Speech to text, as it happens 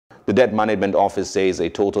The Debt Management Office says a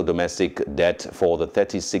total domestic debt for the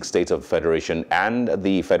 36 states of the Federation and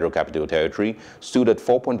the Federal Capital Territory stood at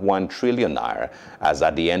 4.1 trillion naira as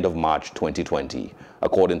at the end of March 2020.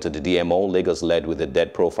 According to the DMO, Lagos led with a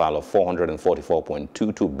debt profile of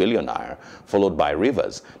 444.22 billion naira, followed by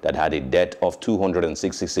Rivers that had a debt of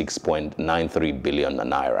 266.93 billion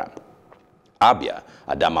naira. Abia,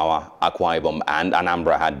 Adamawa, Akwa Ibom, and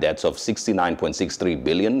Anambra had debts of 69.63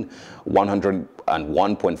 billion,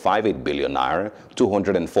 101.58 billion naira,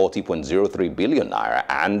 240.03 billion naira,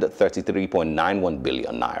 and 33.91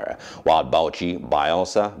 billion naira, while Bauchi,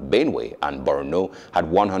 Bayelsa, Benue, and Borno had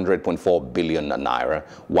 100.4 billion naira,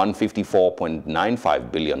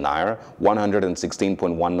 154.95 billion naira,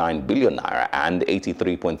 116.19 billion naira, and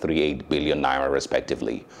 83.38 billion naira,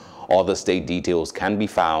 respectively. Other state details can be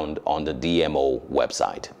found on the DMO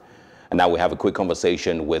website. And now we have a quick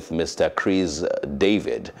conversation with Mr. Kriz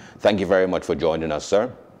David. Thank you very much for joining us,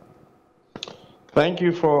 sir. Thank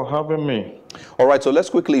you for having me. All right, so let's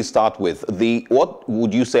quickly start with what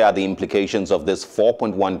would you say are the implications of this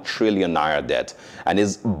 4.1 trillion naira debt? And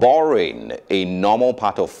is borrowing a normal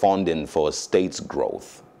part of funding for a state's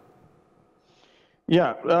growth?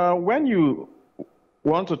 Yeah, when you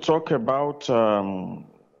want to talk about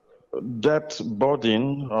debt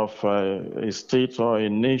burden of a state or a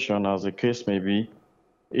nation, as the case may be,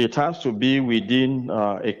 it has to be within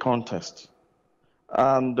a context.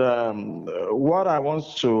 And what I want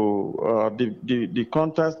to, the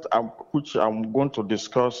context which I'm going to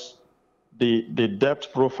discuss, the debt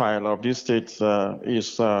profile of these states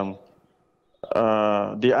is the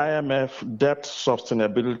IMF Debt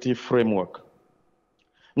Sustainability Framework.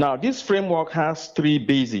 Now, this framework has three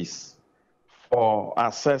bases for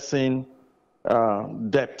assessing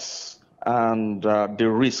debts and the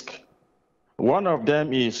risk. One of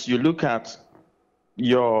them is you look at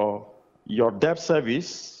your debt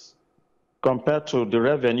service compared to the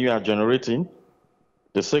revenue you are generating.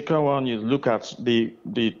 The second one is look at the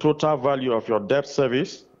total value of your debt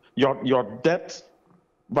service, your debt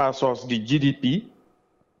versus the GDP,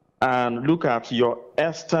 and look at your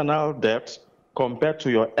external debt compared to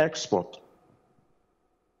your export.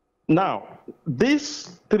 Now,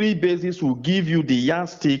 these three bases will give you the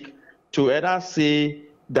yardstick to either say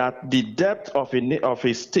that the debt of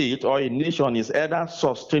a state or a nation is either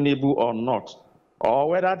sustainable or not, or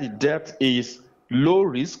whether the debt is low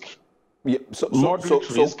risk, moderate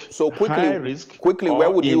risk, high risk, quickly, where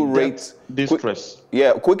would you rate distress?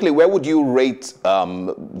 Quickly, where would you rate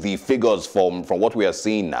the figures from what we are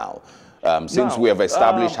seeing now, since we have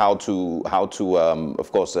established how to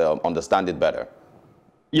of course, understand it better?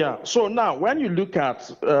 Yeah, so now when you look at,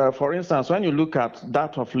 for instance, when you look at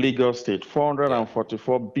that of Lagos State,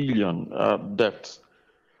 444 billion debt,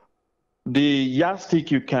 the yardstick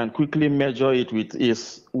you can quickly measure it with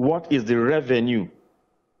is what is the revenue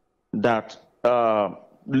that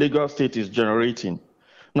Lagos State is generating.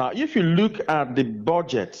 Now, if you look at the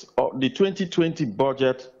budget, the 2020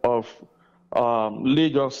 budget of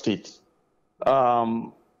Lagos State,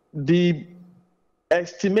 the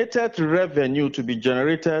estimated revenue to be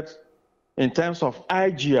generated in terms of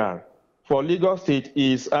IGR for Lagos State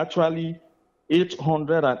is actually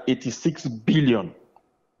 886 billion.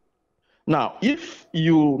 Now, if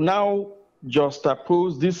you now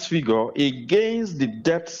juxtapose this figure against the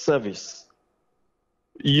debt service,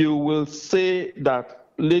 you will say that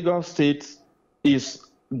Lagos State is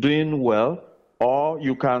doing well, or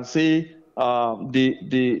you can say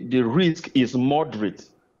the risk is moderate,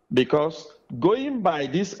 because going by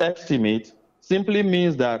this estimate simply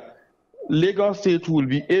means that Lagos State will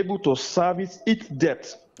be able to service its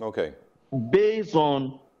debt based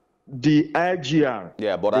on the IGR.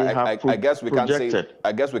 Yeah, but I guess we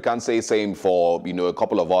can't say same for a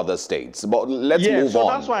couple of other states. But let's move on. So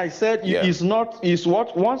that's why I said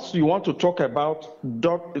once you want to talk about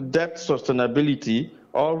debt sustainability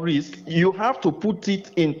or risk, you have to put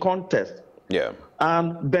it in context. Yeah.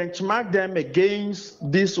 And benchmark them against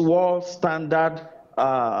this world standard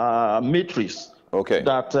matrix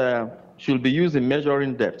that should be used in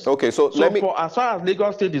measuring debt. Okay, so as far as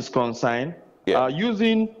Lagos State is concerned,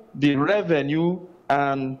 using the revenue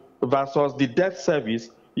and versus the debt service,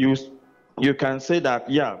 you can say that,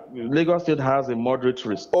 yeah, Lagos State has a moderate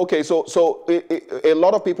risk. Okay, so a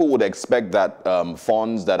lot of people would expect that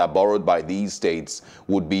funds that are borrowed by these states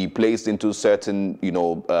would be placed into certain,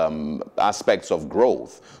 aspects of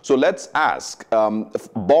growth. So let's ask,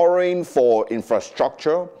 borrowing for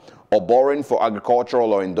infrastructure or borrowing for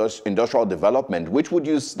agricultural or industrial development, which would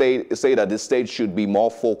you say that the state should be more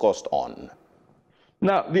focused on?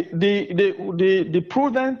 Now, the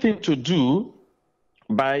prudent thing to do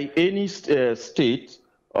by any state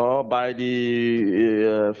or by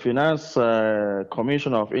the Finance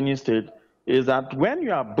Commission of any state is that when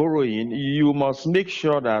you are borrowing, you must make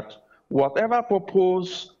sure that whatever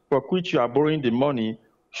purpose for which you are borrowing the money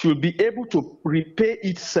should be able to repay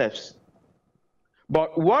itself.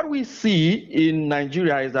 But what we see in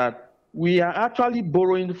Nigeria is that we are actually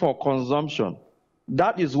borrowing for consumption.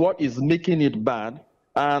 That is what is making it bad.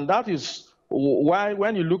 And that is why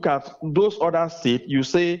when you look at those other states, you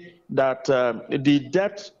say that the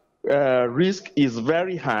debt risk is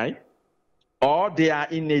very high, or they are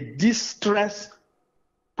in a distressed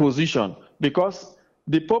position, because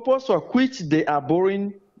the purpose for which they are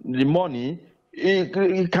borrowing the money,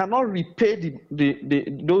 it cannot repay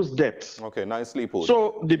those debts. Okay, nicely put.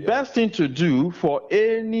 So the best thing to do for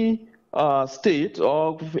any state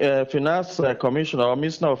or finance commissioner or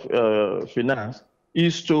minister of finance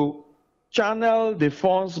is to channel the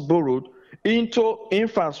funds borrowed into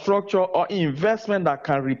infrastructure or investment that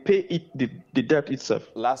can repay the debt itself.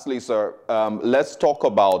 Lastly, sir, let's talk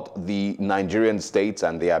about the Nigerian states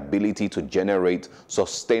and their ability to generate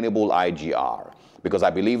sustainable IGR. Because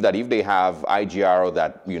I believe that if they have IGR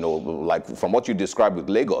that, you know, like from what you described with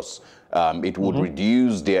Lagos, it would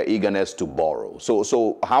reduce their eagerness to borrow.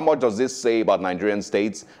 So how much does this say about Nigerian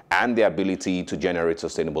states and their ability to generate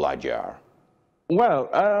sustainable IGR?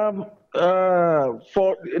 Well,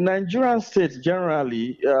 for Nigerian states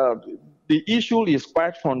generally, the issue is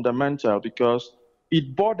quite fundamental because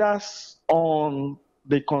it borders on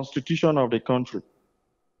the constitution of the country.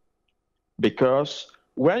 Because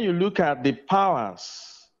when you look at the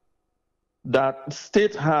powers that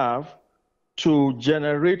states have to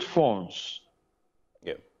generate funds,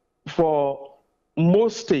 for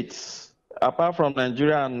most states, apart from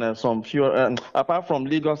Nigeria and some few, apart from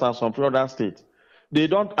Lagos and some few other states, they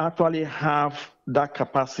don't actually have that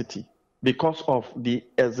capacity because of the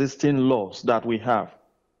existing laws that we have.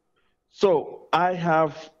 So I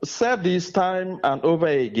have said this time and over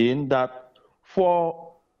again that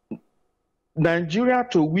for Nigeria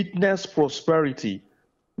to witness prosperity,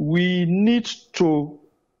 we need to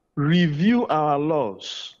review our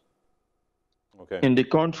laws in the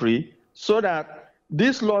country so that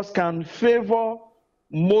these laws can favor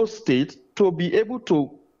most states to be able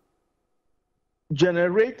to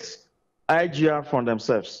generate IGR for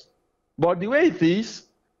themselves. But the way it is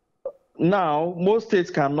now, most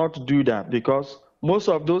states cannot do that because most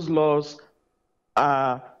of those laws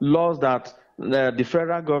are laws that the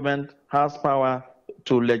federal government has power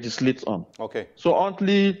to legislate on. Okay. So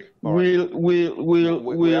until we'll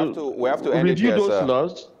have to end review it here, those sir.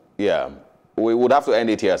 laws. Yeah. We would have to end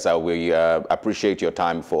it here, sir. We appreciate your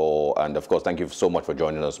time and of course, thank you so much for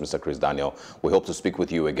joining us, Mr. Kriz Daniel. We hope to speak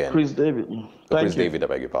with you again. Kriz David. Kriz David, I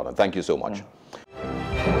beg your pardon. Thank you so much.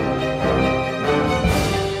 Yeah.